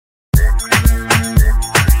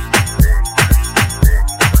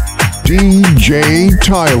DJ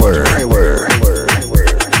Tyler.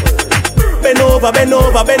 Bend over, bend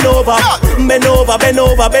over, bend over, bend over, bend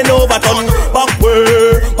over, bend over, turn back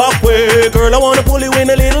way, girl. I wanna pull you in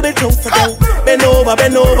a little bit closer, girl. Bend over,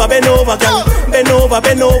 bend over, bend over, girl. Bend over,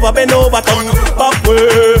 bend over, bend over, turn back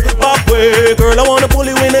way, girl. I wanna pull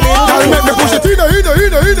you in a little bit. Make me push it in.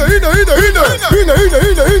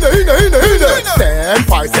 10,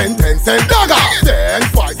 5 cent, 10 cent, dagger. 10,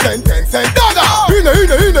 5 cent, 10 cent, dagger.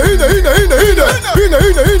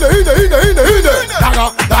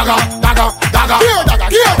 Dagger.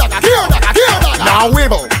 Now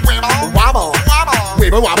wibble, wobble,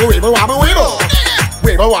 wibble, wobble, wibble, wobble, wibble.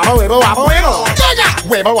 Wibble, wobble, wibble, wobble, wibble.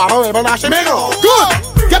 Wibble, wobble, wibble, nash and wiggle.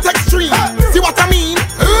 Good. Get extreme. See what I mean?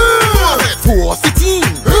 Force it in.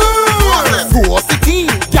 Force it in.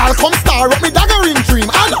 Y'all come star up me daggering dream.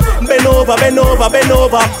 Bend over, bend over, bend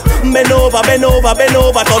over, bend over, bend over, bend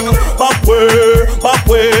over, turn back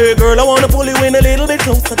way, girl. I wanna pull you in a little bit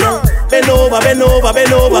closer, girl. Bend over, bend over,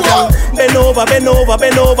 bend over, girl. Bend over, bend over,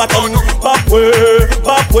 bend over, turn back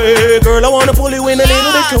way, girl. I wanna pull you in a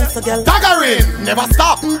little bit closer, girl. Daggering, never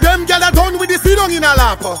stop. Them gyal are done with the sit down in a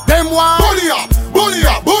lap. Them one bully up, bully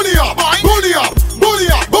up, bully up, bully up, bully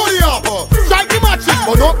up, bully up. Strike the matches,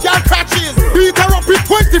 but don't gyal catches. Beat her up with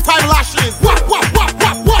 25 lashes. What? Blood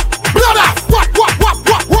off. What? Blood off.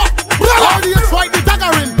 How do you try the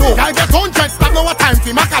daggering though? Gyal get 100, stop no time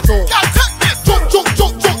for Makacho. Gyal take this. Joke.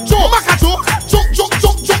 Makacho. Joke.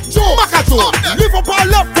 Makacho. Lift up our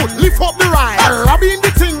left foot, lift up the right. Rubbing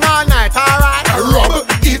the thing all night, alright. Rub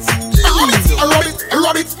it.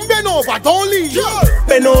 Bend over, don't leave.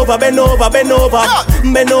 Bend over, bend over, bend over,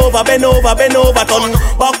 bend over, bend over, bend over, turn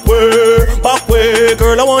back way,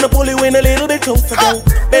 girl. I wanna pull you in a little bit closer, girl.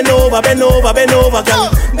 Bend over, bend over, bend over, girl.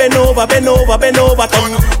 Bend over, bend over, bend over,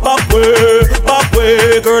 turn back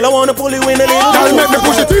way, girl. I wanna pull you in a little bit. Girl, make me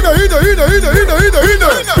push it in.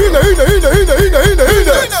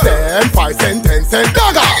 10, 5 cent, 10 cent,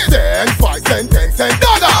 dagger. 10, 5 cent, 10 cent,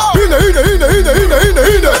 dagger. Dagger.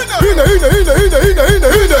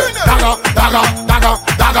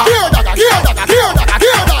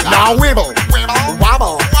 Now wibble,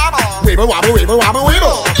 wobble, wibble, wobble, wibble, wobble,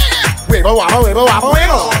 wibble. Wibble, wobble, wibble, wobble,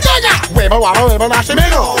 wibble. Wibble, wobble, wibble, nash and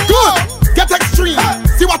wiggle. Good. Get extreme.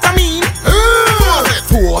 See what I mean?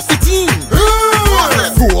 Force it in.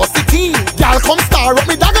 Y'all come star up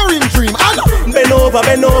me daggering dream. Bend over,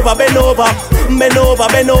 bend over, bend over, bend over,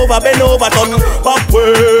 bend over, bend over, turn back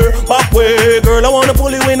way, girl. I wanna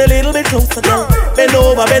pull you in a little bit closer, girl. Bend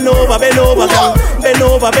over, bend over, bend over, girl. Bend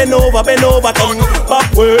over, bend over, bend over, turn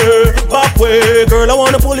back way, girl. I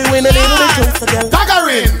wanna pull you in a little bit closer, girl.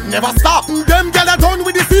 Daggering, never stop. Them gyal are done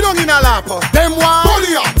with the sit down in a lap. Them one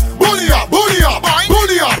bully up.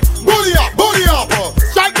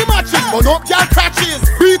 Strike the matches, but don't gyal catches.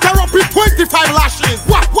 Beat her up with 25 lashes.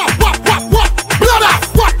 What? Blood off. What? Blood off.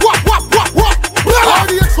 How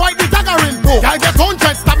do you try the daggering though? Gyal get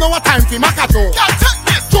 100, stop no time for Makacho. Gyal take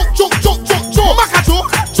this. Joke. Makacho.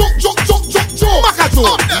 Joke. Makacho.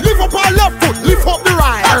 Lift up our left foot, lift up the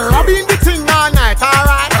right. Rubbing the thing all night,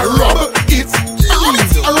 alright. Rub it.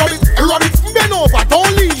 Bend over,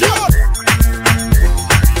 don't leave.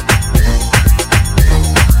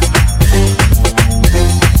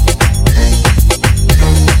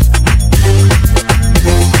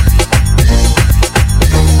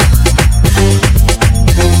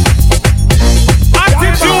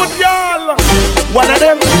 One of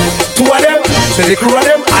them, two of them, say the crew of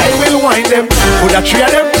them, I will wind them. Could have 3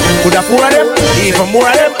 of them, could have 4 of them, even more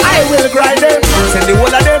of them, I will grind them. Send the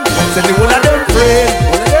whole of them, friend.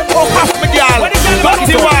 Oh, half me girl,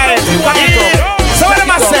 dirty wine, so what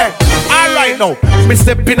am I say? Alright now, me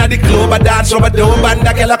step in at the club, I dance over the dope, and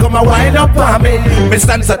the girl come and wind up on me. Me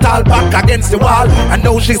stand so tall back against the wall, and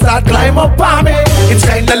now she start climb up on me. It's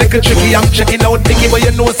kinda little tricky, I'm checking out Nicky, but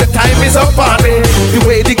you know the time is up on me. The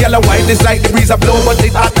way the girl wine is like the breeze a blow, but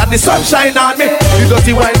it hot and the sunshine on me. You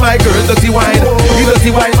dirty wine, my girl, dirty wine. You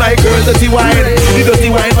dirty wine, my girl, dirty wine. You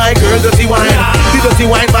dirty wine, my girl, dirty wine. You dirty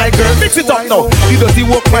wine, my girl, mix it up now. You dirty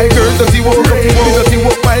walk, my girl, dirty walk. You dirty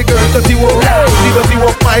walk, my girl, dirty walk. You dirty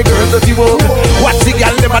walk, my girl, dirty walk. Watch the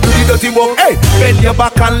girl never do the dirty walk. Hey, bend your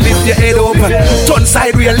back and lift your head up. Turn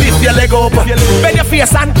side real, lift your leg up. Bend your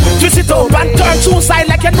face and twist it up and turn 2 side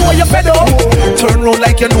like you know you're fed up. Turn round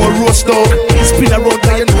like you know a roast dog. Spin around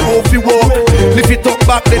like you know how to walk. Lift it up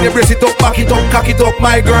back, then you brace it up, back it up, cock it up.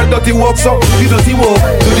 My girl, dirty walk, so the dirty walk,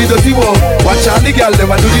 do the dirty walk. Watch all the girl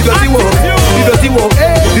never do the dirty walk. The dirty walk,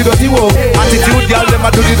 the dirty walk. Attitude girl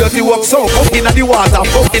never do the dirty walk. So up inna the water,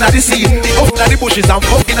 up inna the sea, up inna the bushes and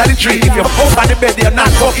up inna the tree. If you're up on the bed, you're not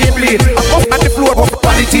fucking bleed. Up on the floor, up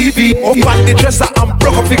on the TV. Up on the dresser and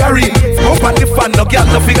broke up figurine. Up on the fan, no girl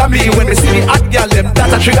no figure me. When they see me hot girl, them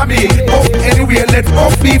that a trigger me. Up anywhere, let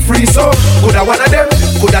up be free. So coulda one of them,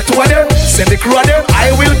 coulda two of them. Send the crew of them,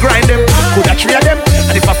 I will grind them. Coulda three of them,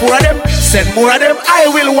 and if I four of them, send more of them, I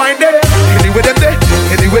will wind them. Anywhere them there,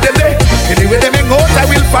 anywhere them there, anywhere them in out, I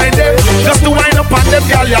will find them. Just to wind up on them,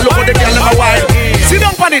 girl, you look at the girl in my wine. Sit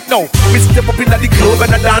down on it now. We step up in the club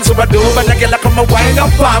and I dance over dove and the girl come and wind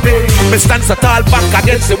up on me. Me stand so tall back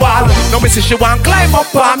against the wall. Now me see she want climb up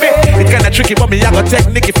on me. It kinda tricky, but me have a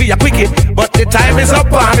technique for ya quickie. But the time is up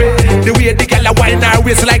on me. The way the girl a wind her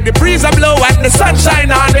waist like the breeze a blow and the sunshine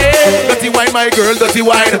on me. Dirty wine, my girl, dirty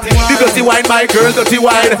wine. The dirty wine, my girl, dirty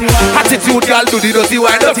wine. Attitude, girl, do the dirty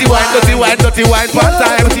wine, dirty wine, dirty wine, dirty wine. One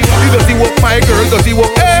time, the dirty walk, my girl, dirty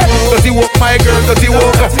walk. Dirty walk, my girl, dirty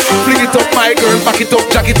walk. Fling it up, my girl, back it up,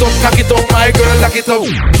 jack it up, cock it up, my girl, lock it up.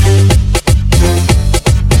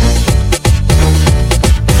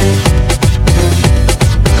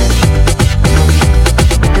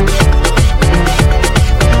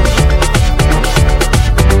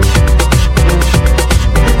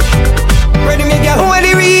 Ready, me girl? Who are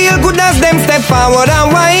the real good as them step forward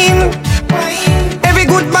and wine? Every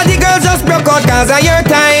good body girl just broke out cause of your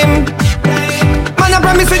time. Man, I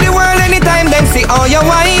promise you the world anytime them see all your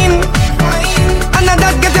wine. And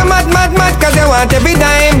that get you mad, mad, mad cause you want every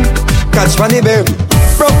dime. Catch for the baby.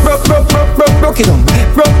 Broke it on.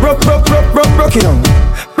 Broke it on. Broke it on.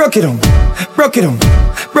 Broke it on. Broke it on.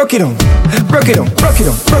 Broke it on. Broke it on. Broke it on.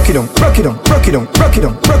 Broke it on. Broke it on. Broke it on. Broke it on.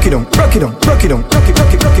 Broke it on. Broke it on. Broke it.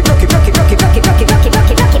 Broke it. Broke it. Broke it. Broke it. Broke it. Broke it. Broke it. Broke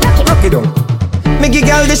it. Broke it. Broke it on. Me give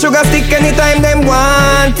girl the sugar stick anytime them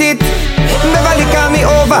want it. Beverly call me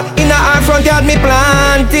over, in her front yard me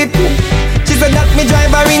plant it. She said that me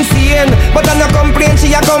drive her insane, but I no complain,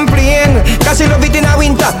 she a complain. Cause she love it in a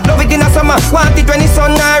winter, love it in a summer, want it when the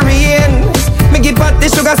sun a rain. Me give her the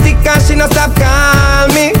sugar stick and she no stop call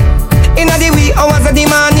me. Inna the wee hours of the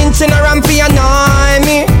morning, she no ramp fi annoy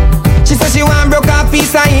me. She said she want broke a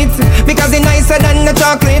piece of it, because it nicer than the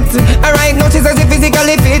chocolate. Alright, now she says it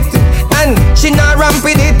physically fit, and she not ramp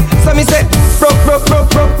with it. So me say,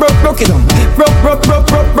 broke it on.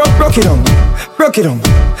 Broke it on. Broke it on. Broke it on.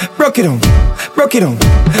 Broke it on. Broke it on.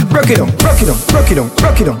 Broke it on. Broke it on. Broke it on.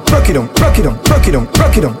 Broke it on. Broke it on. Broke it on. Broke it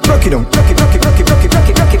on. Broke it on. Broke it. Broke it. Broke it. Broke it. Broke it.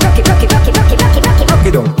 Broke it. Broke it. Broke it. Broke it. Broke it. Broke it. Broke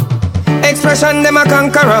it on. Expression them a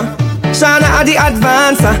conqueror. Shana a the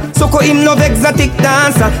advancer. Soko him love exotic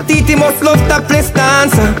dancer. Titi must love topless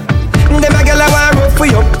dancer. Them a gyal a want rough for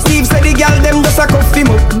you. Steve said the gyal them just a cuff him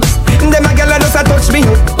up. Them a gyal a just a touch me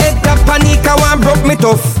up. Head a panic a want broke me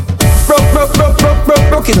tough.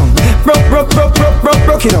 Broke it on.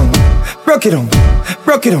 Broke it on. Broke it on.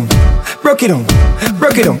 Broke it on. Broke it on.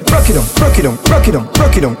 Broke it on. Broke it on. Broke it on. Broke it on. Broke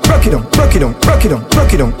it on. Broke it on. Broke it on. Broke it on.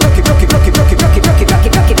 Broke it on. Broke it. Broke it. Broke it. Broke it. Broke it. Broke it. Broke it. Broke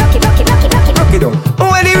it. Broke it. Broke it. Broke it on.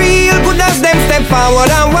 When the real good as them step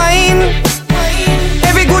forward and wine.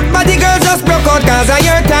 Every good body girl just broke out cause of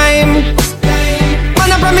your time.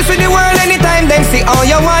 Man, I promise you the world anytime them see all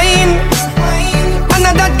your wine.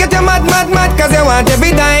 And that get you mad, mad, mad cause you want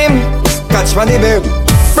every dime. Catch for the baby.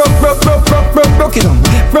 Broke it on.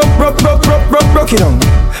 Broke it on. Broke it on.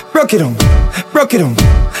 Broke it on. Broke it on.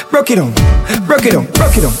 Broke it on. Broke it on. Broke it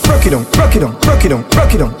on. Broke it on. Broke it on. Broke it on.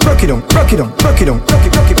 Broke it on. Broke it on. Broke it on. Broke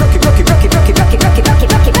it. Broke it. Broke it. Broke it. Broke it. Broke it. Broke it. Broke it. Broke it.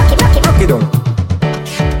 Broke it. Broke it. Broke it on.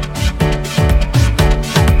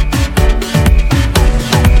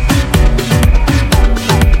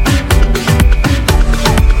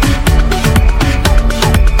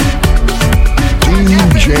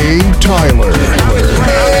 DJ Tyler.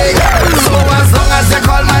 Hey, so as long as you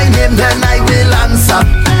call my name, then I will answer.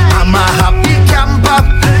 I'm a happy camper,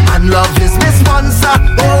 and love is my sponsor.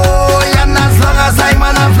 Oh, and as long as I'm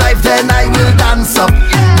man of life, then I will dance up.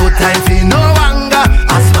 No time for no anger,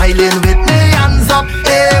 I'm smiling with me hands up.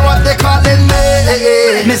 Hey, what they calling me?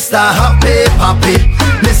 Mr. Happy Papi,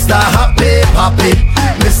 Mr. Happy Papi,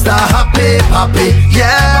 Mr. Happy Papi.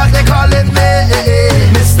 Yeah, what they calling me?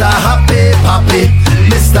 Mr. Happy Papi,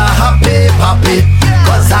 Mr. Happy Papi,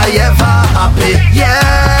 cause I ever happy.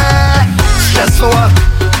 Yeah, stress for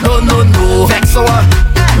no, vex for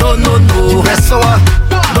no, depress for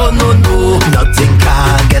no, nothing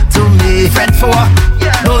can get to me. Fret for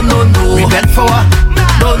no, regret for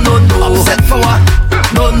no, upset for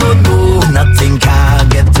no, nothing can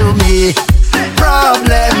get to me.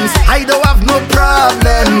 Problems, I don't have no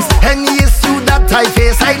problems. Any issue that I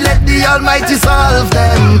face, I let the Almighty solve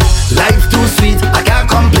them. Life too sweet, I can't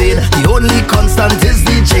complain. The only constant is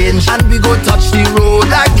the change, and we go touch the road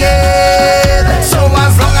again. So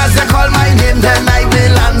as long as you call my name, then I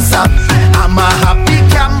will answer. I'm a happy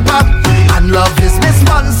camper, and love is my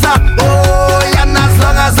sponsor. Oh, and as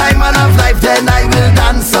long as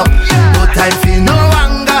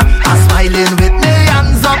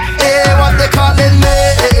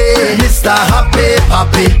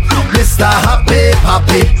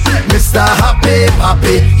Mr. Happy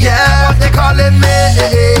Papi. Yeah, what they calling me?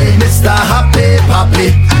 Mr. Happy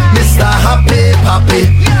Papi. Mr. Happy Papi.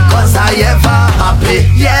 Cause I ever happy.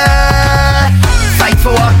 Yeah. Fight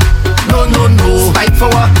for what? No, no, no. Fight for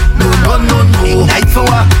what? No, no, no, no. Ignite for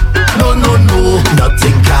what? No, no, no.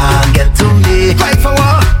 Nothing can get to me. Fight for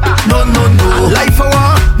what? No, no, no. Life for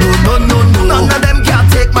what? No, no, no, no. None of them can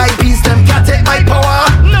take my peace. Them can't take my power.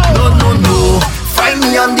 No, no, no. Find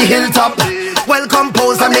me on the hilltop. Well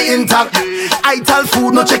composed and me intact. I tell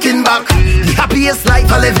food, no checking back. The happiest life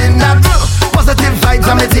I live in that. Positive vibes,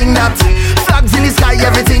 I'm a thing that. Flags in the sky,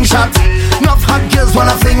 everything shot. Enough hot girls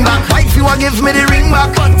wanna fling back. Wife, you a give me the ring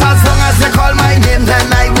back. But as long as you call my name, then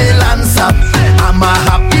I will answer. I'm a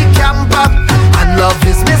happy camper, and love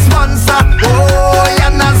is my sponsor. Oh,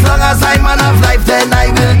 and as long as I'm man of life, then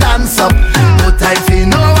I will dance up. No time for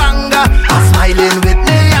no anger. I'm smiling with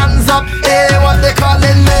me hands up. Hey, what they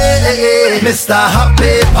calling me? Mr.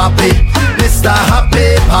 Happy Papi. Mr.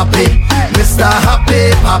 Happy Papi. Mr. Happy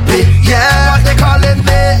Papi. Yeah, what they calling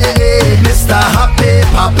me? Mr. Happy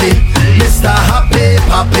Papi. Mr. Happy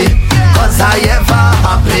Papi. Cause I ever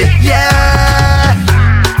happy. Yeah.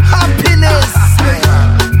 Happiness.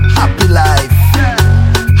 Happy life.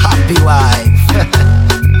 Happy wife.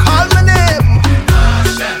 Call my name.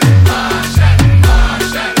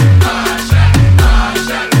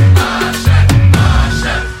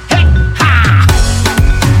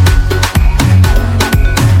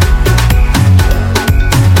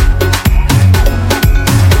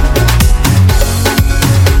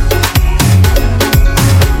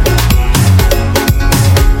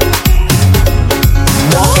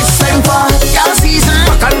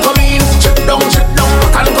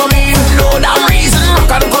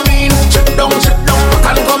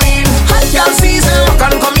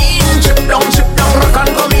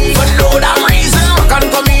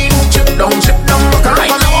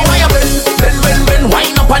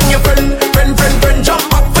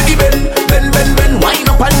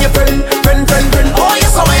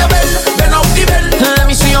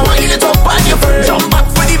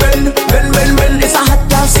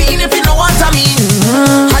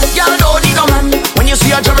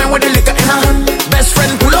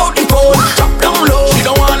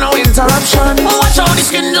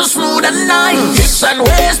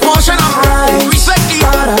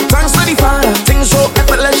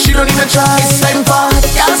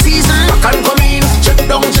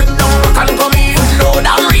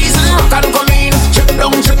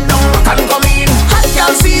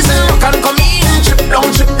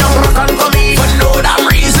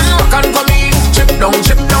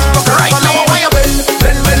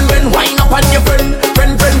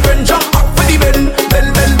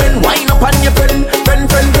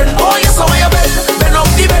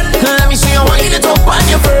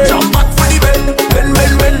 Jump back for the bend, bend,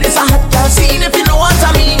 bend, bend. It's a hot girl scene if you know what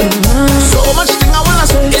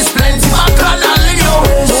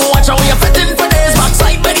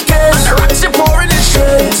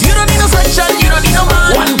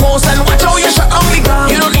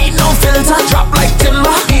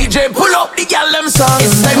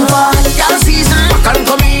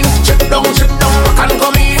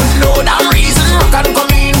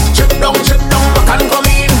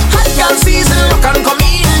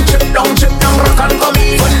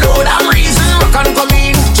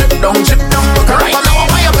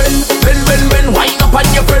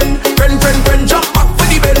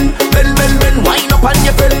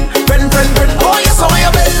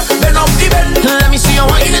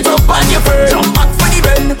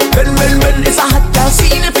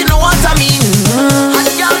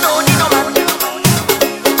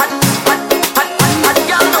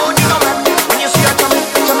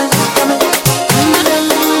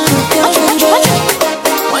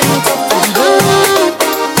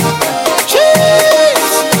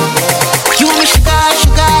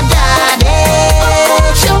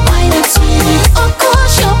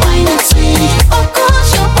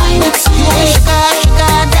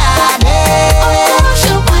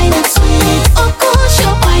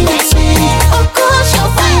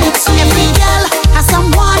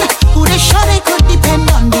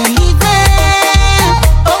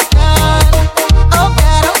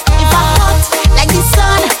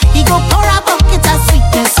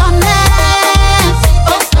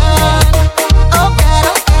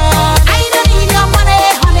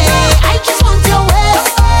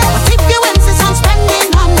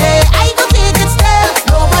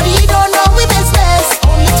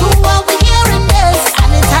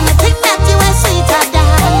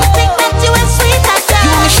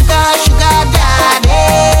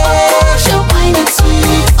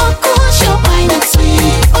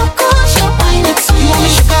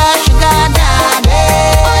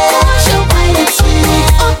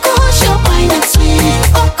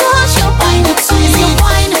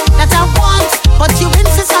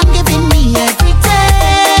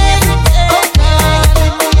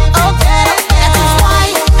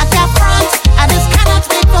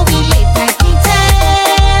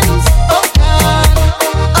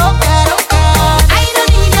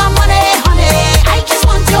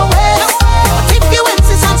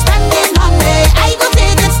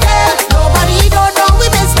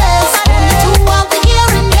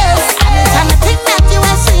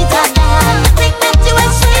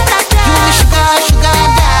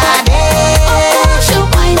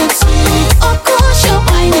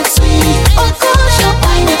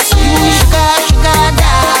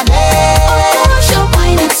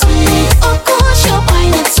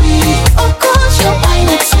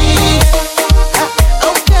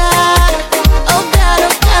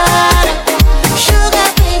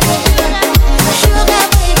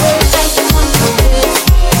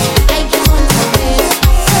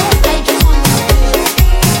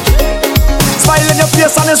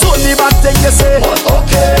only bad thing you say. But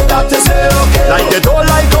okay, that is okay. Like they don't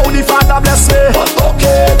like how the Father bless me. But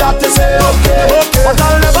okay, that is okay. But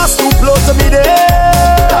I'll never stoop low to me there.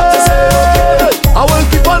 That is okay. I will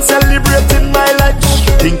keep on celebrating my life.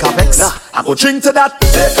 Think of X, I go drink to that.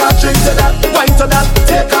 Take a drink to that. Wine to that.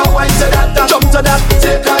 Take a wine to that. Jump to that.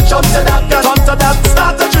 Take a jump to that. Turn to that.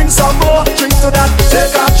 Start to drink some more. Drink to that.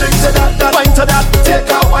 Take a drink to that. Wine to that. Take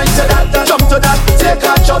a wine to that. Jump to that. Take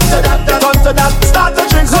a jump to that. Turn to that. Start to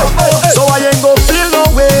drink some more. So I ain't go feel no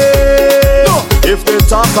way. If they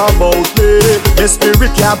talk about me, my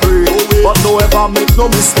spirit can't breathe. But no ever make no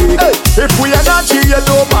mistake. If we energy you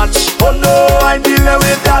no match, oh no, I'm dealing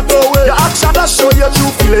with that. No way. Your action that show your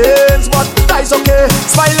true feelings, but that's okay.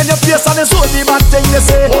 Smile in your face and it's only bad thing you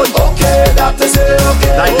say. Oh, okay, that is it,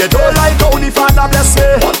 okay. Like they don't like how the Father bless me.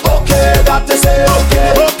 But okay, that is it,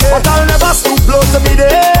 okay. But I'll never stoop low to me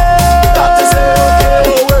there. That is it,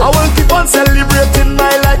 okay. I will keep on celebrating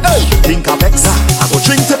my life. Think of X, I go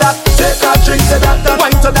drink to that. Take a drink to that,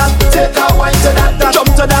 wine to that. Take a wine to that, jump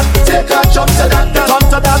to that. Take a jump to that, turn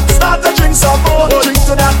to that. Start to drink some more. Drink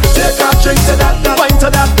to that. Take a drink to that, wine to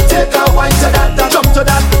that. Take a wine to that, jump to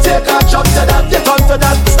that. Take a jump to that, turn to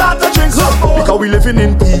that. Start to drink some more. Because we living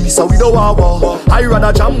in peace, so we don't want war. I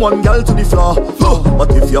rather jam one girl to the floor.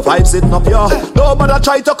 But if your vibe sitting up here, nobody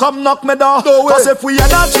try to come knock me down. Cause if we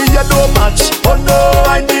energy you don't match, oh no,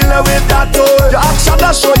 I'm dealing with that. Your action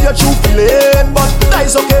that show your true feeling, but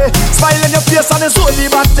that's okay. Smile in your face and it's only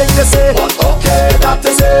bad thing they say. But okay, that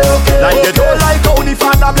is it, okay. Like they don't like how the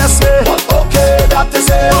Father bless me. But okay, that is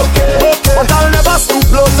it, okay. But I'll never stoop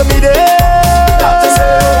low to me there. That is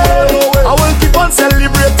it, okay. I will keep on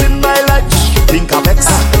celebrating my life. Think of X,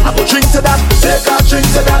 I go drink to that. Take a drink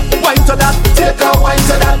to that, wine to that. Take a wine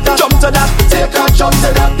to that, jump to that. Take a jump to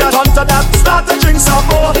that, turn to that. Start to drink some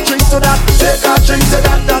more. Drink to that, take a drink to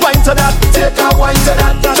that, wine to that. Take a wine to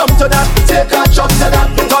that, jump to that. Take a jump to that,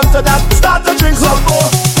 turn to that. Start to drink some more.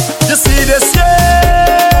 You see this,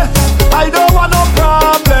 yeah, I don't want no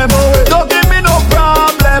problem. Don't give me no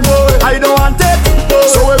problem. I don't want it.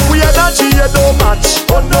 So if we energy you don't match,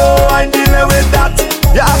 oh no, I'm dealing with that.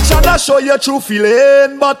 Your action that show your true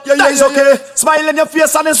feeling, but your eyes okay. Smile in your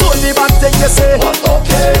face and it's only bad thing you say. But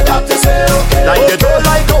okay, that is it, okay. Like they don't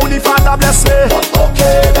like how the Father bless me. But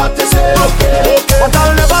okay, that is it, okay. But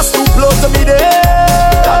I'll never stoop low to me there.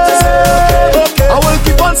 That is it, okay. I will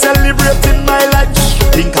keep on celebrating my life.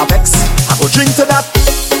 Think of X, I go drink to that.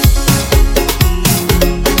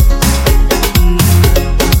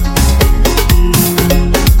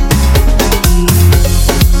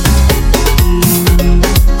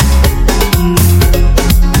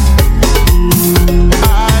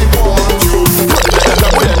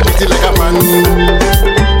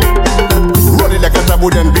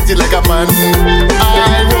 Then beat it like a man.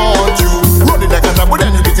 I want you. Roll it like a taboo,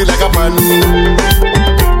 then you beat it like a man.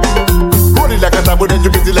 Roll it like a taboo, then you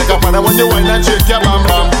beat it like a man. I want you wine and shake your bam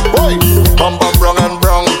bam. Boy, bam bam brong and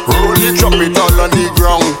brong. Roll it, drop it all on the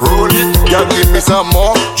ground. Roll it, girl give me some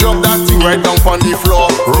more. Drop that thing right down on the floor.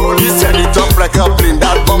 Roll it, set it up like a plane.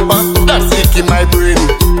 That bumper, that's sick in my brain.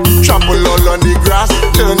 Trample all on the grass,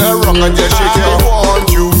 turn around and just shake it. I want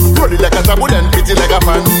you. Roll it like a taboo, then beat it like a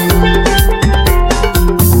man.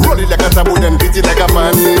 Roll it like a taboo, then beat it like a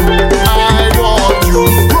man. I want you.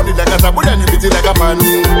 Roll it like a taboo, then you beat it like a man.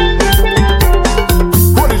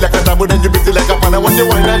 Roll it like a taboo, then you beat it like a man. I want you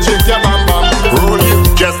wine and shake your bam bam. Roll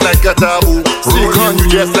it just like a taboo. Stick on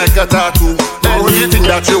you just like a tattoo. Anything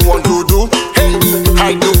that you want to do, hey,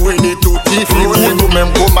 I do it to thief. You do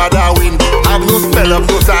mem come Darwin. Have no smell of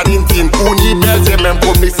no sardine tin. Uni Belgium mem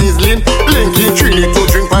come Mrs. Lynn. Blinking Trini to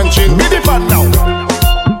drink punching. Be the fan now.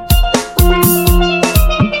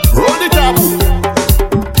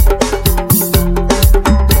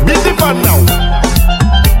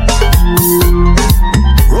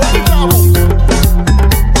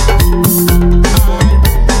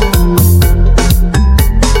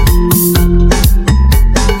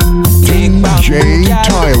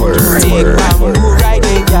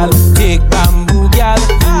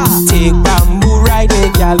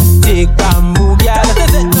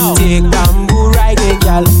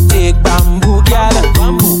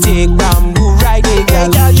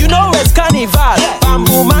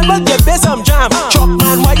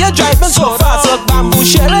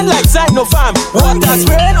 No fam, water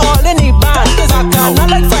spraying all in the band. Bacchanal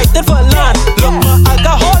like fighting for land. Look my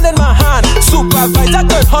alcohol in my hand. Supervisor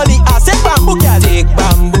turn holly, I say bamboo gal. Take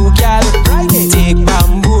bamboo gal, take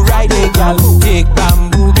bamboo ride it gal. Take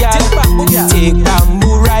bamboo gal, take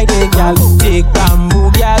bamboo ride it gal. Take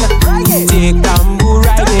bamboo gal, take bamboo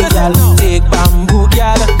ride it gal. Take bamboo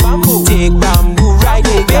gal, take bamboo ride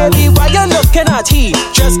it gal. Baby, why you looking at he?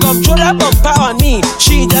 Just come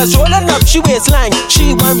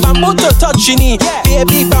what she need.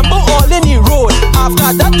 Baby bamboo all in the road.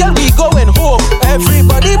 After that girl we going home.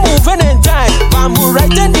 Everybody moving in time. Bamboo right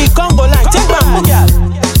in the Congo line. Take bamboo girl.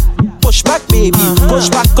 Push back baby, push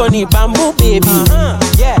back on the bamboo baby.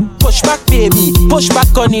 Yeah, push back baby, push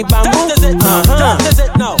back on the bamboo.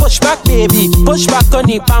 Push back baby, push back on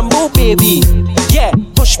the bamboo baby. Yeah,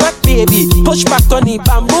 push back baby, push back on the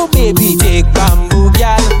bamboo baby. Take bamboo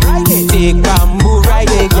girl, take bamboo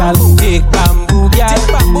ride it girl. Take bamboo girl,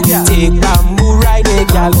 take bamboo ride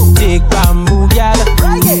it girl. Take bamboo girl,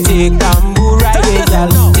 take bamboo ride it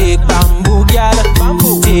girl. Take bamboo girl,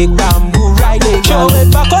 take bamboo ride it girl. Show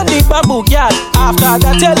it back on the bamboo girl. After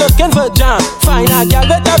that you're looking for jam. Find a girl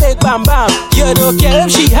with a big bam bam. You don't care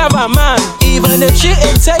if she have a man. Even if she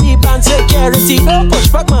inside the band security, don't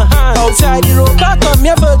push back my hand. Outside the road, I come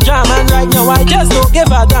here for jam. And right now I just don't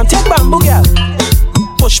give a damn. Take bamboo girl.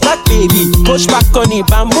 Push back baby, push back on the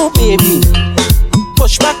bamboo baby.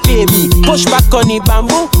 Push back baby, push back on the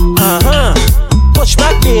bamboo. Push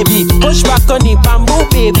back baby, push back on the bamboo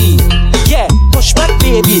baby. Yeah, push back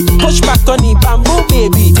baby, push back on the bamboo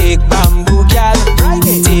baby. Take bamboo girl,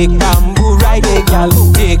 take bamboo ride it girl.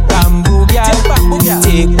 Take bamboo girl,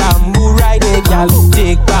 take bamboo ride it girl.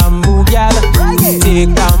 Take bamboo girl,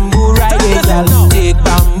 take bamboo ride it girl. Take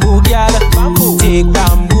bamboo girl, take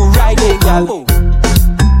bamboo ride it girl.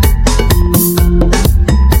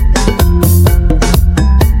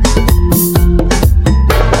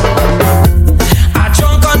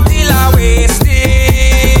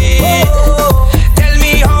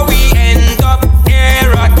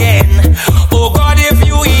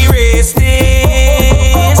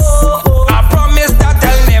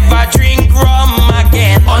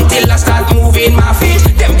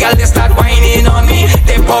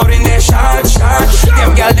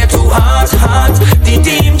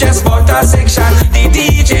 Section, the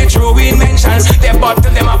DJ throwing mentions. They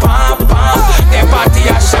bottle them a pump, pump. They party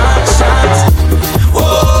a shot, shot.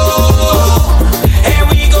 Oh, here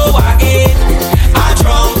we go again. A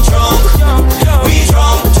drunk, drunk. We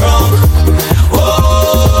drunk, drunk.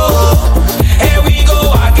 Oh, here we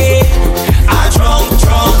go again. A drunk,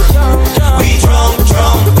 drunk. We drunk,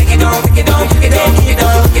 drunk. Take it on, take it on, take it on, take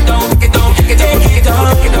it on, take it on, take it on, take it on,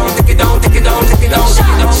 take it on, take it on, take it on, take it on, take it on,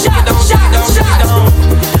 shot, shot, shot, shot.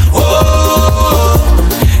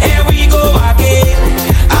 Here we go again.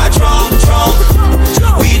 A drunk, drunk.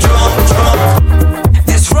 We drunk, drunk.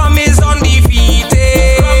 This rum is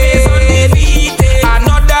undefeated.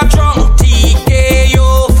 Another drunk TKO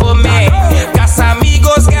for me.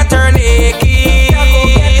 Casamigos get her naked.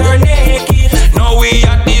 Now we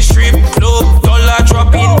at the strip club, dollar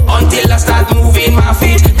dropping until I start moving my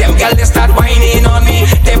feet. Them girls they start whining on me.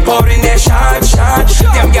 They pouring their shot, shot.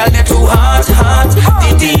 Them girls they too hot, hot.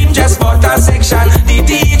 The team just bought a section. The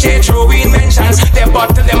DJ throwing mentions. They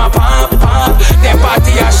bottle them a pump, pump. They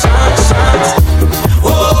party a shot, shot.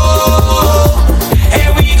 Oh,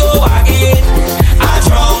 here we go again. A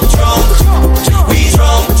drunk, drunk. We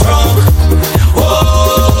drunk, drunk.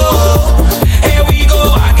 Oh, here we go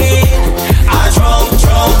again. A drunk,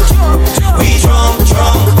 drunk. We drunk,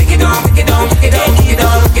 drunk. Take it on, take it on, take it on, take it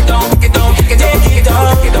on, take it on, take it on, take it on, take it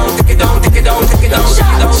on, take it on, take it on, take it on, take it on,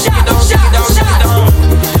 shot, shot, shot, shot.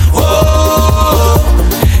 Oh,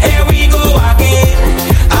 here we go again.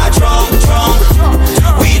 A drunk, drunk.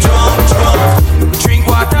 We drunk, drunk. Drink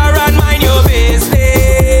water and mind your business.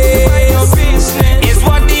 Is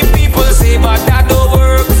what the people say, but that don't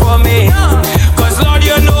work for me. Cause Lord,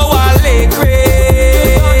 you know I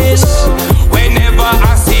licorice. Whenever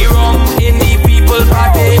I see rum in the people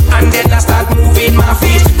party, and then I start moving my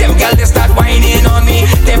feet, them girls they start whining on me.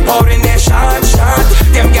 They pouring their shot, shot.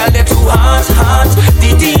 Them girls they too hot, hot.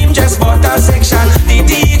 The team just bought a section. The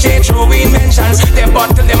DJ throwing mentions. They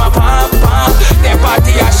bottle them a pump, pump. They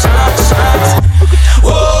party a shot, shot.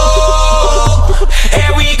 Oh,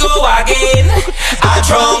 here we go again. A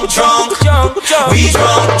drunk, drunk. We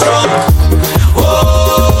drunk, drunk.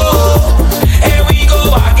 Oh, here we go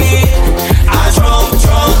again. A drunk,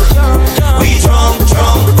 drunk. We drunk,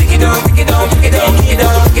 drunk. Take it on, take it on, take it on, take it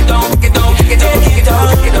on, take it on, take it on, take it on, take it on,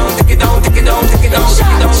 take it on, take it on, take it on, take it on,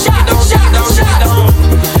 shot, shot, shot, shot.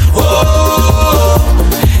 Oh,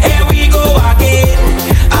 here we go again.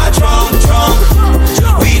 A drunk, drunk.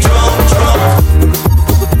 We drunk, drunk.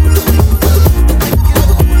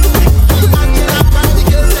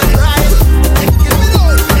 Give me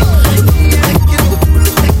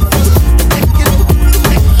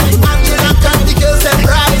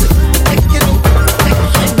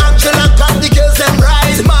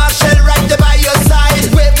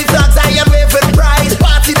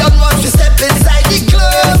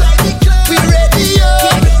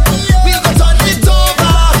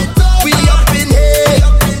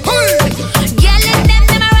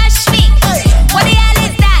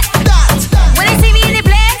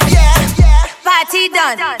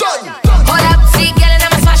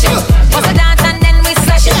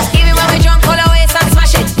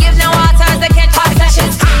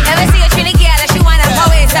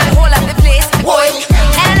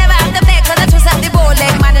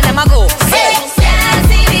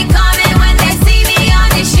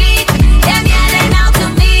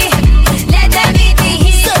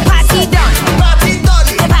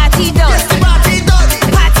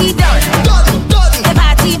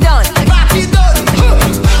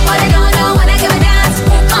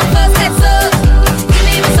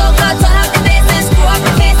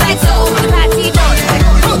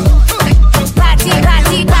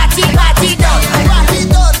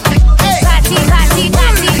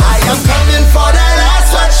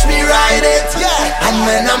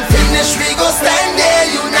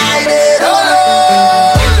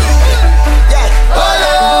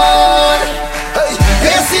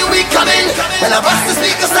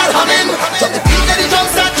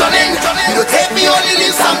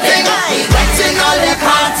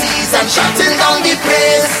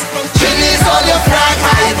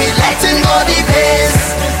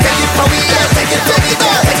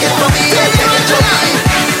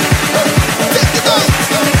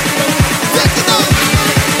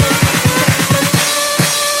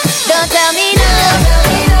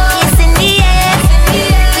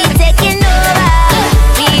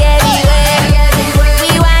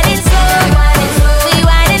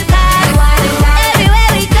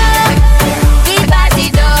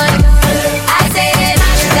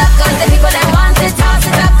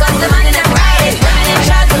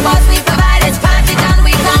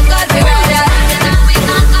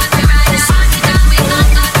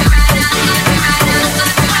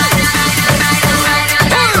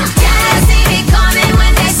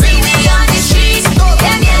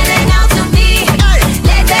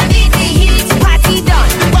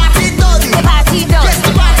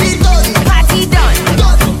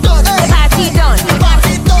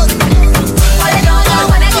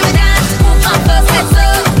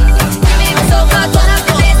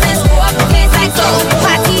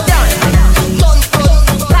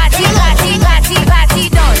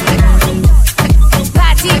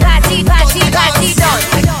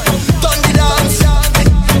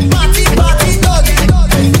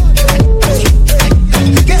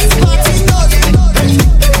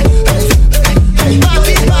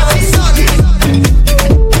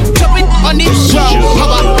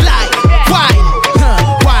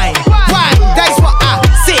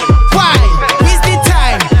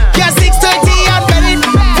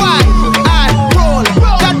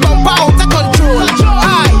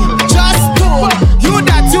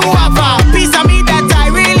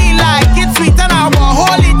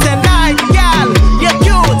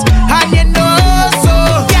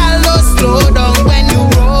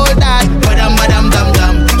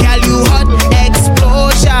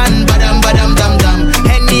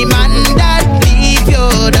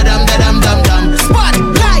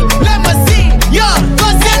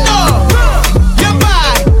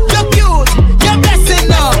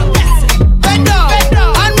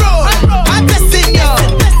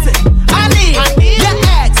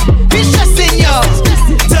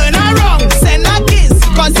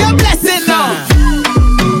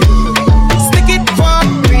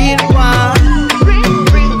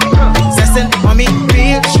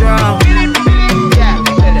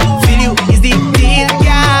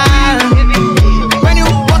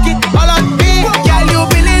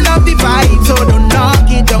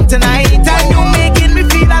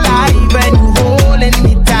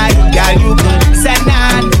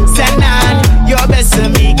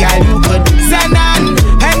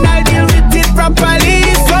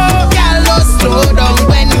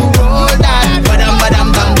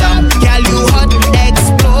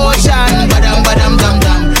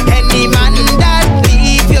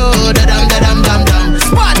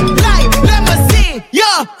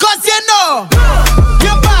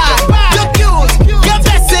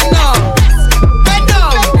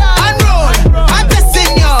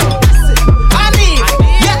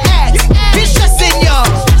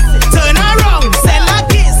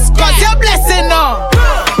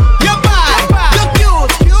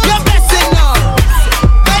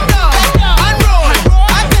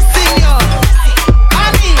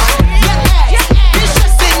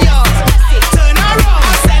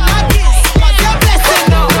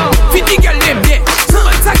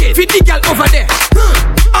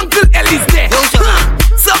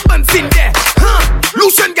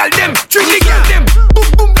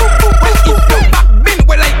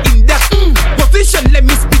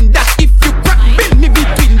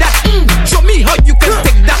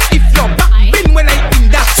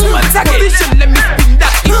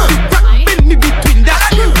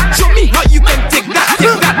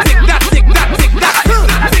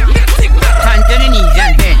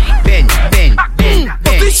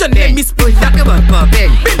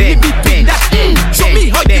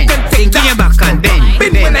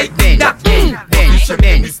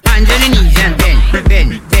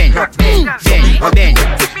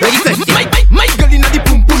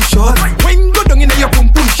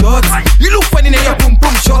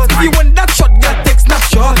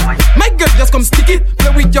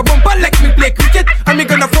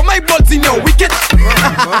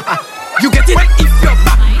get it? Well, if you're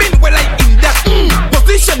back bend, well I in that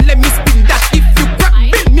position, let me spin that. If you crack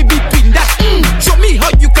bend me between that, show me how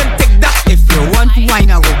you can take that. If you want to wine,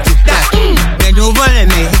 I will kick that. Bend over, let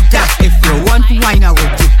me hit that. If you want to wine, I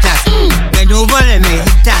will kick that. Bend over, let me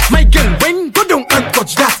hit that. My girl, when go down and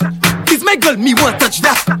touch that. Please, my girl, me want touch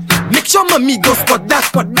that. Make sure mommy go spot that,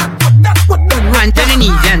 spot that, spot that, spot that. Run to the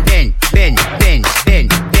knees and bend, bend, bend, bend,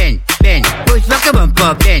 bend, bend. Push back a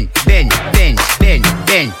bumper, bend, bend, bend, bend,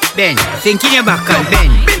 bend, bend. Sink in your back and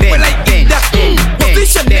bend, bend, bend, bend,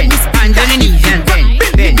 position, let me spin. Run to the knees and bend,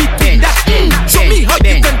 bend, bend, bend. Show me how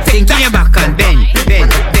you can take that. Sink in your back and bend,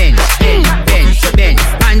 bend, bend, bend, bend, bend.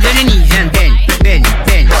 Run to the knees and bend, bend,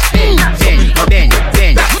 bend, bend, bend, bend,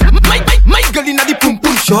 bend. My girl inna the pum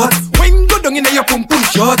pum shot. When go down inna your pum pum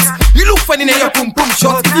shots, you look funny inna your pum pum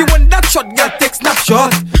shots. If you want that shot, girl, take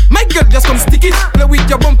snapshot. My girl just come stick it, play with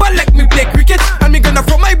your bumper like me play cricket, and me gonna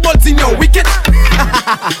throw my balls in your wicket.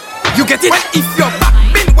 You get it? Well, if you're back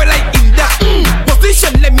bend, well I in that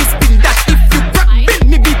position, let me spin that. If you crack bend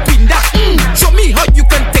me between that, show me how you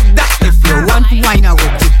can take that. If you want to wine, I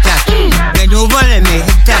will kick that. Bend over, let me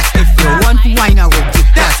hit that. If you want to wine, I will kick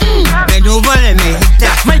that. Bend over, let me hit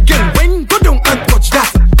that. My girl, when go down and touch that.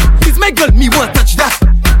 Please, my girl, me want touch that.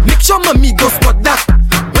 Make sure mommy go spot that.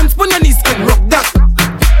 When spin your knees and rock that.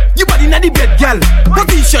 You body inna the bed, girl.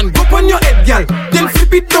 Position, go on your head, girl. Then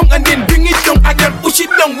flip it down and then bring it down again. Push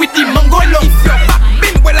it down with the mango long. If you're back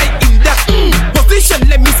bend, well I in that position,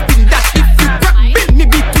 let me spin that. If you crack bend me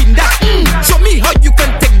between that, show me how you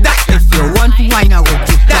can take that. If you want to wine, I will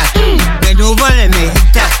kick that. Bend over, let me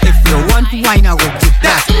hit that. If you want to wine, I will kick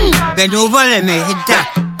that. Bend over, let me hit that.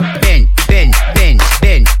 Bend, bend, bend,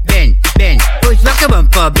 bend, bend, bend. Push back a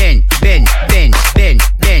bumper, bend, bend, bend, bend,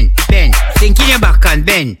 bend, bend. Sink in your back and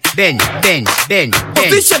bend, bend, bend, bend,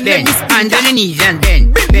 position, bend, let me spin under that. the knees and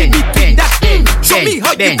bend, Bend bend, me bend, between that. bend, Show bend, me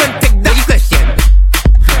how you bend. can take that. Good question.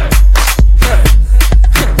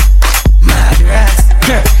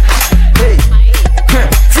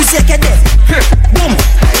 Free second there. Boom.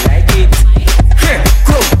 I like it.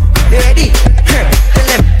 Come. Ready? Tell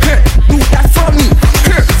them. Do that for me.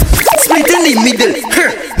 Split in the middle.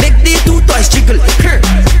 Make the two toys jiggle.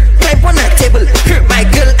 Climb on a table. My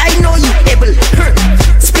girl, I know you able.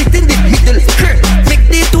 Split in the middle. Make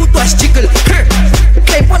the two toys jiggle.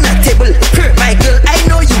 Climb on a table. My girl, I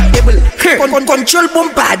know you able. Control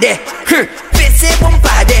bumper there. Face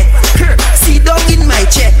bumper there. Sit down in my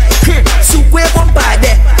chair. Sukwe bumper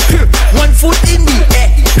there. One foot in the air.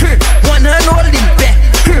 One hand holding back.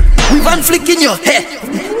 With one flick in your hair.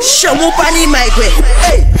 Shamu pani my way.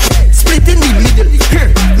 Hey, split in the middle.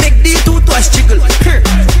 Make the two toys jiggle.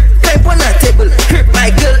 Climb on a table. My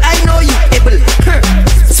girl, I know you able.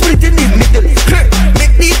 Split in the middle.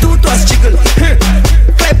 Make the two toys jiggle.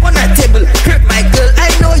 Climb on a table. My girl, I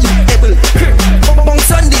know you able.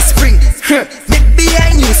 Bounce on the spring. Make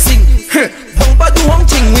behind you sing. Bumper do hong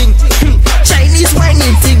ching wing. Chinese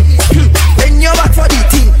whining thing. Bend your back for the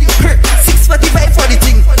thing. 6:45 for the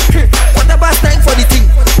thing. Quarter past 9 for the thing.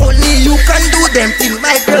 Only you can do them thing.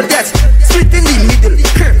 My girl, that's split in the middle.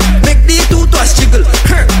 Make the two toys jiggle.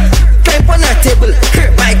 Climb on a table.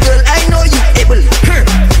 My girl, I know you able.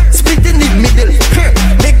 Split in the middle.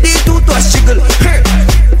 Make the two toys jiggle.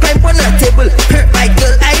 Climb on a table. My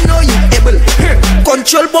girl, I know you able.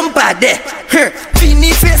 Control bumper there.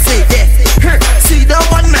 Fini face there. Sit down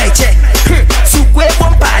on my chair. Sukwe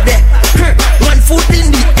bumper there. One foot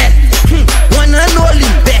in the air. One hand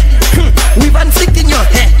holding back. With one flick in your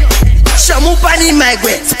hair. Shamu pani my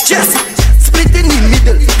way. Just split in the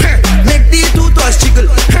middle. Make the two toys jiggle.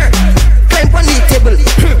 Climb on the table.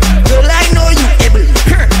 Girl, I know you able.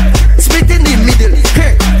 Split in the middle.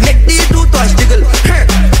 Make the two toys jiggle.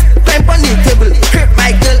 Climb on the table.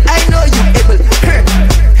 My girl, I know you able.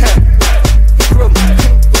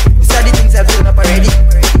 These are the things I've done up already.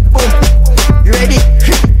 Boom. You ready?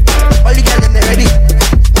 All the girls, they're ready.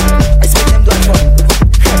 I expect them to have fun.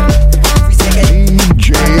 3 seconds. DJ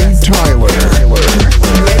Tyler.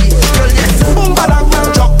 You ready? Girl, yes. Boom, ba, dang,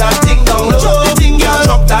 drop that thing down low. Drop the thing, girl.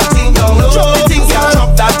 Drop that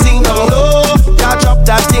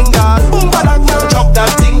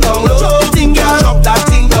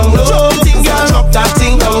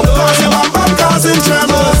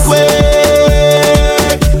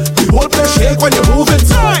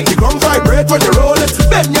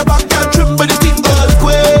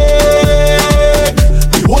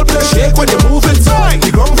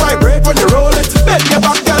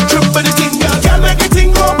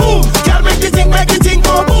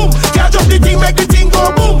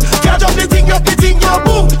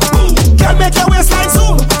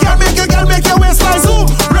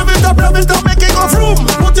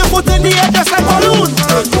head just like balloon.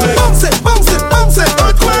 Bounce it, bounce it, bounce it.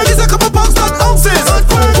 It's a couple pounds, not ounces.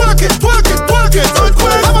 Twerk it, twerk it, twerk it.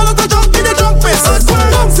 Have a lot of junk in the junk fist.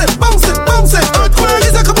 Bounce it, bounce it, bounce it.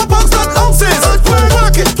 It's a couple pounds, not ounces.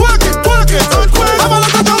 Twerk it, twerk it, twerk it. Have a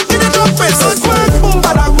lot of junk in the junk fist. Boom,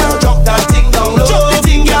 badang, girl, drop that thing down low. Drop the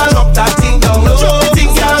thing, girl, drop that thing down low. Drop the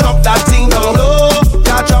thing, girl, drop that thing down low.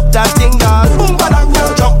 Girl, drop that thing down. Boom, badang,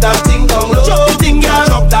 girl, drop that thing down low. Drop the thing, girl,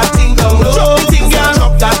 drop that thing down low. Drop the thing, girl,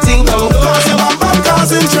 drop that thing down low. Cause you want bad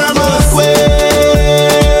causing tremors.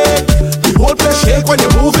 The whole place shake when you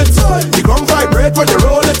move it. The ground vibrate when you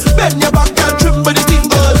roll it. Bend your back and tremble, the thing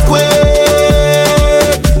earthquake.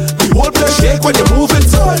 The whole place shake when you move it.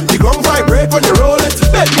 The ground vibrate when you roll it.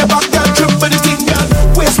 Bend your back and tremble, the thing girl.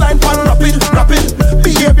 Waistline pan rapid, rapid.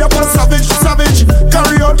 Behavior pan savage, savage.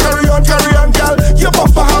 Carry on, carry on, carry on, girl. Your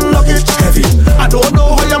bumper hand luggage heavy. I don't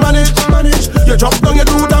know how you manage, manage. You drop down, you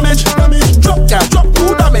do damage, damage. Drop, girl, drop,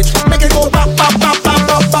 do damage. Make it go bap, bap, bap, bap,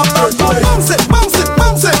 bap, bap. Bounce it, bounce it,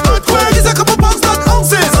 bounce it. It's a couple pounds, not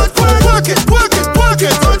ounces. Twerk it, twerk it, twerk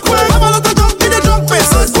it. Have a lot of junk in the junk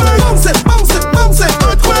fist. Bounce it, bounce it, bounce it.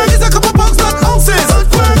 It's a couple pounds, not ounces.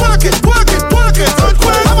 Twerk it, twerk it, twerk it.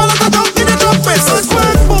 Have a lot of junk in the junk fist.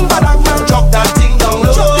 Boom, badang, girl, drop that thing down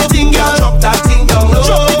low. Drop the thing, girl, drop that thing down low.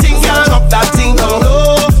 Drop the thing, girl, drop that thing down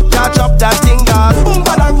low. Girl, drop that thing down. Boom,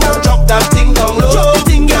 badang, girl, drop that thing down low. Drop the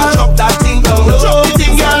thing, girl, drop that thing down low. Drop the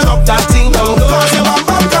thing, girl, drop that thing down low. Cause you want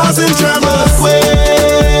bad causing tremors.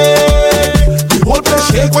 The whole place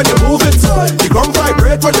shake when you move it. The ground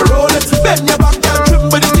vibrate when you roll it. Bend your back and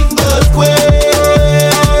tremble, the thing earthquake.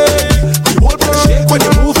 The whole place shake when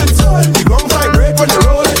you move it. The ground vibrate when you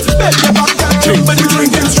roll it. Bend your back and tremble. We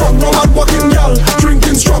drinking strong rum and walking y'all.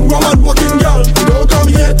 Drinking strong rum and walking y'all. We don't come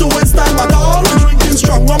here to waste time at all. We drinking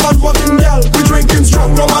strong rum and walking y'all. We drinking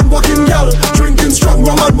strong rum and walking y'all. Drinking strong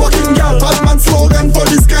rum and walking y'all. Batman slogan for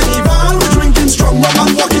this carnival. We drinking strong rum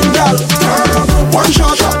and walking y'all. One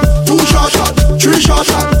shot shot, two shot shot, three shot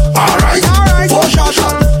shot. Alright, four shot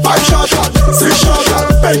shot, five shot shot, six shot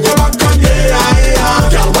shot. Bend your back and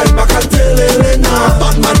yeah. Girl, bend back and tell Elena.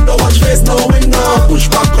 Batman don't watch face, no winner. Push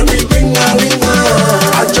back on me, ring-a-ling-a.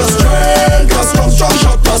 I just drank a strong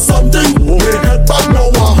shot or something. We head back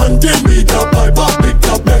now, hunting. Beat up my butt, pick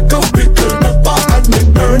up back up, pickle pepper and me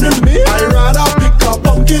burning me. I rather pick up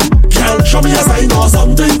pumpkin. Girl, show me a sign or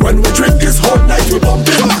something. When we drink this whole night, we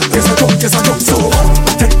pumping. Yes, I jump so up.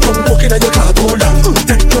 Take jump walking at your car holder.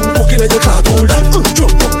 Take jump walking at your car holder.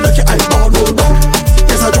 Jump up like your eyeball roll back.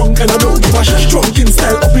 Yes, I drunk and I don't give a shit. Drunken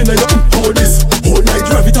style up in your hold this. Whole night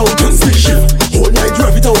drive it out and stick shift. Whole night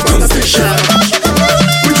drive it out and stick shift.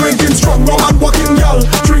 We drinking strong rum and walking y'all.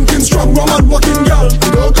 Drinking strong rum and walking y'all.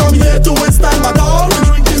 We don't come here to waste time at all. We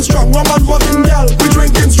drinking strong rum and walking y'all. We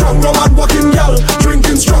drinking strong rum and walking y'all.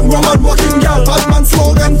 Drinking strong rum and walking y'all. Batman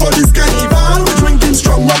slogan for this carnival. We drinking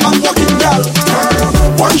strong rum and walking y'all.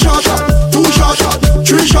 One shot shot, two shot shot,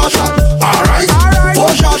 three shot shot. Alright,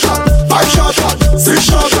 four shot shot, five shot shot, six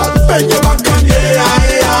shot shot. Bend your back and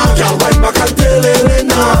yeah. Girl, bend back and tell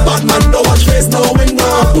Elena. Batman don't watch face, no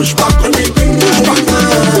winner. Push back on me, push back,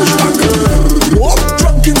 push back. Whoop,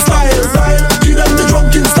 drunken style, give them the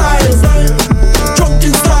drunken style.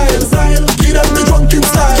 Drunken style, give them the drunken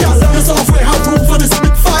style. This halfway have room for this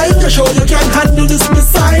big file. You sure you can handle this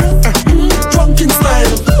missile? Drunken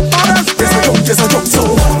style. Yes, I jump so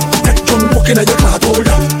up. Take jump walking at your cloud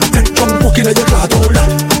holder. Take jump walking at your cloud holder.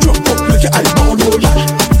 Jump up like your eyeball roller.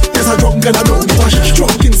 Yes, I drunk and I don't give a shit.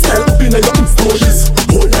 Drunken style up in your stories.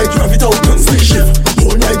 Whole night drive it out and stick shift.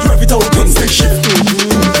 Whole night drive it out and stick shift.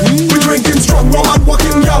 We drinking strong rum and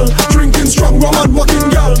walking y'all. Drinking strong rum and walking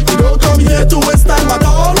y'all. We don't come here to waste time at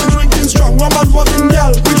all. We drinking strong rum and walking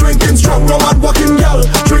y'all. We drinking strong rum and walking y'all.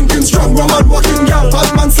 Drinking strong rum and walking y'all.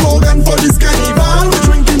 Batman slogan for this carnival. We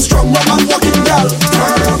drinking strong rum and walking y'all.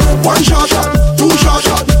 One shot shot, two shot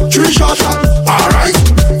shot, three shot shot. Alright,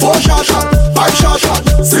 four shot shot, five shot shot,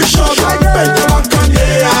 six shot shot. Bend your back and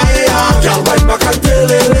yeah. Girl, bend back and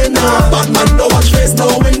tell Elena. Batman don't watch face,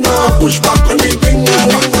 no winner. Push back on me,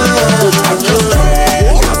 ring-a-ling-a. I just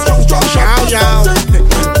drink a strong shot.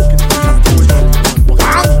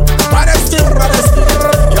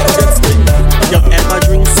 You ever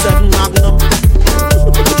drink 7 Magnum?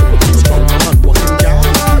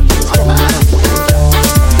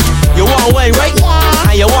 You want wine, right?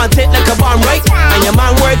 And you want it like a bomb, right? And your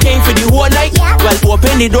man working for the whole night. Well,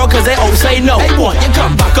 open the door cause they outside now. Hey, boy, you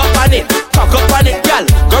come back up on it. Cock up on it, gal.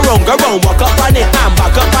 Go round, walk up on it. And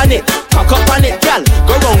back up on it. Cock up on it, gal.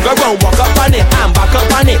 Go round, walk up on it. And back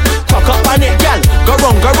up on it. Cock up on it, gal. Go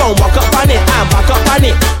round, walk up on it. And back up on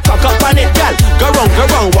it. Cock up on it, gal. Go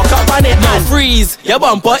round, walk up on it. Man, freeze. tease. Your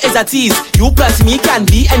bumper is a tease. You plus me can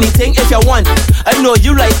be anything if you want. I know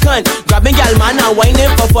you like cunt. Grabbing gal man and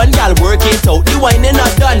whining for fun. Gal work it out, the whining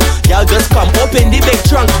not done. Y'all just come open the big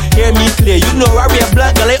trunk. Hear me clear, you know I real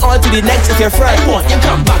blood. Girl, on to the next if you're friend. Want you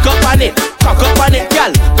come back up on it, cock up on it,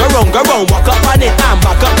 gal. Go round, walk up on it, and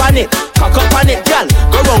back up on it. Cock up on it, gal.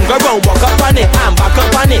 Go round, walk up on it, and back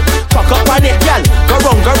up on it. Cock up on it, gal. Go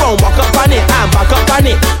round, walk up on it, and back up on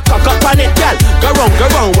it. Cock up on it, gal. Go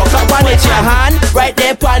round, walk up on it. Put your hand right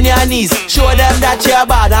there on your knees. Show them that you're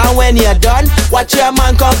bad, and when you're done, watch your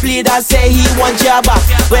man complete and say he wants your back.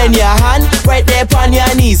 When your hand right there on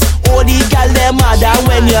your knees, all the gal them mad, and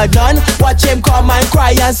when you're done, watch him come and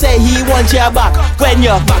cry and say he wants your back. When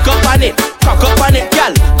you're back up on it, cock up on it,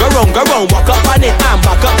 gal. Go round, walk up on it, and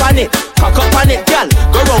back up on it. Cock up on it, gal.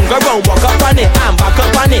 Go round, walk up on it, and back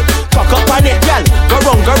up on it. Cock up on it, gal. Go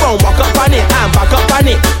round, walk up on it, and back up on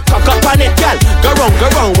it. Cock up on it, gal. Go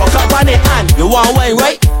round, walk up on it, and you want wine,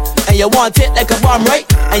 right? And you want it like a bomb, right?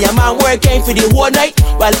 And your man working for the whole night.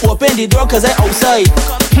 Well, open the door cause I outside.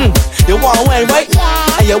 You want wine, right?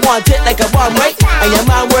 And you want it like a bomb, right? And your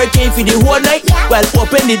man working for the whole night. Well,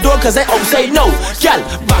 open the door cause I outside. No, gal,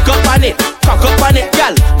 back up on it. Cock up on it,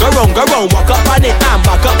 gal. Go round, walk up on it, and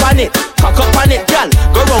back up on it. Cock up on it, gal.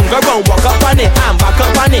 Go round, walk up on it, and back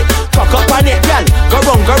up on it. Cock up on it, gal. Go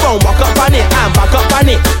round, walk up on it, and back up on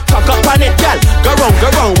it. Cock up on it, gal. Go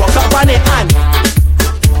round, walk up on it, and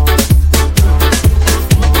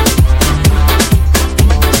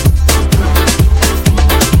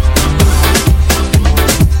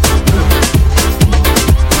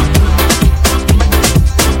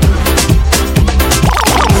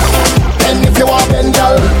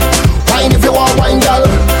wine if you want wine, gal.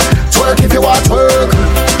 Twerk if you want twerk.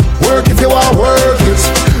 Work if you want work it.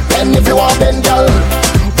 Bend if you want bend, gal.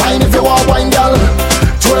 Wine if you want wine, gal.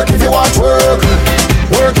 Twerk if you want twerk.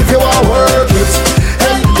 Work if you want work it.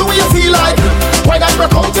 Hey, do what you feel like. Why not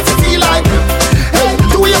break out if you feel like? Hey,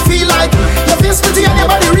 do what you feel like. Your face pretty and your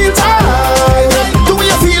body real time. Hey, do what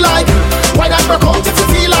you feel like. Why not break out if you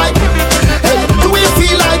feel like? Hey, do what you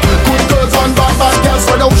feel like. Good girls on bad girls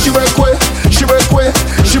spread out. She break away.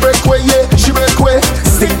 She break away, yeah, she break away.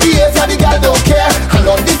 Stick behavior, the girl don't care. Hand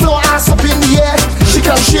on the floor, ass up in the air. She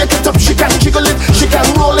can shake it up, she can jiggle it. She can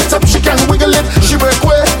roll it up, she can wiggle it. She break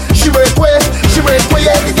away,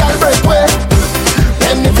 yeah, the girl break away.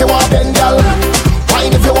 Bend if you want bend, girl.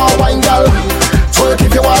 Wine if you want wine, girl. Twerk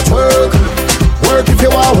if you want twerk. Work if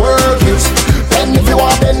you want work it. Bend if you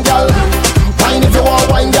want bend, girl. Wine if you want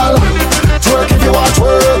wine, girl. Twerk if you want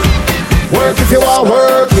twerk. Work if you want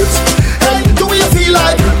work it. Hey, do what you feel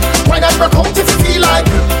like. Why not break out if you feel like?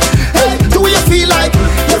 Hey, do what you feel like.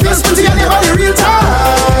 Your face pretty and your body real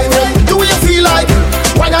time. Hey, do what you feel like.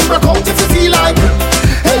 Why not break out if you feel like?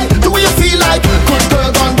 Hey, do what you feel like. Good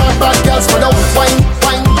girl gone bad girls spread out. Wine.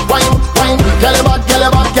 Girl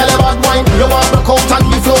bad wine. You want break out and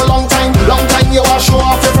be flow long time. You want show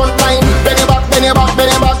off your front line. Bend it back,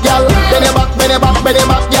 girl. Bend it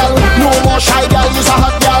back, girl. No more shy girl, you's a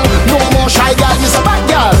hot girl. No more shy girl, you's a bad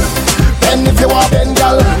girl. Bend if you want bend,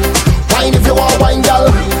 gal. Wine if you want wine, gal.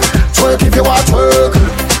 Twerk if you want twerk.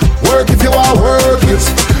 Work if you want work it.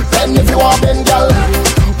 Bend if you want bend, gal.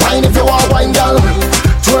 Wine if you want wine, gal.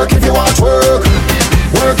 Twerk if you want twerk.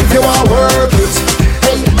 Work if you want work it.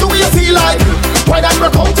 Hey, do what you feel like. Why not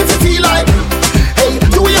break out if you feel like? Hey,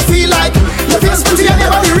 do what you feel like. Your face pretty and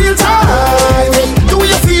your body real time. Hey, do what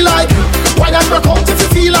you feel like. Why not break out if you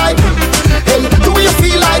feel like? Hey, do what you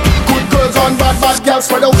feel like. Good girls on bad girls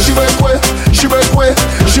spread out. She break away,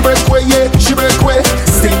 yeah, she break away.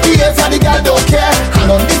 Stick behavior, the girl don't care.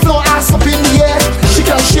 Hand on the floor, ass up in the air. She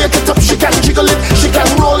can shake it up, she can jiggle it. She can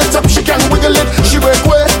roll it up, she can wiggle it. She break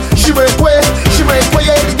away,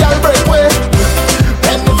 yeah, the girl break away.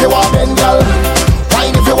 Bend if you want bend, girl.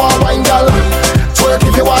 Wine if you want wine, girl. Twerk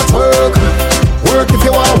if you want twerk. Work if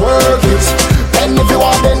you want work it. Bend if you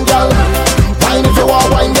want bend, girl. Wine if you want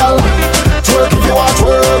wine, girl. Twerk if you want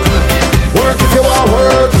twerk. Work if you want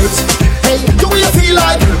work it. Hey, do what you feel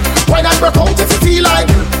like. Why not break out if you feel like?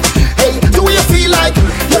 Hey, do what you feel like.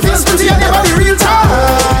 Your face pretty and your body real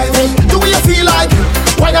time. Hey, do what you feel like.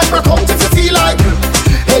 Why not break out if you feel like?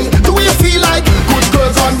 Hey, do what you feel like. Good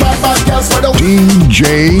girls on bad girls spread out.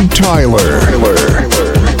 DJ Tyler.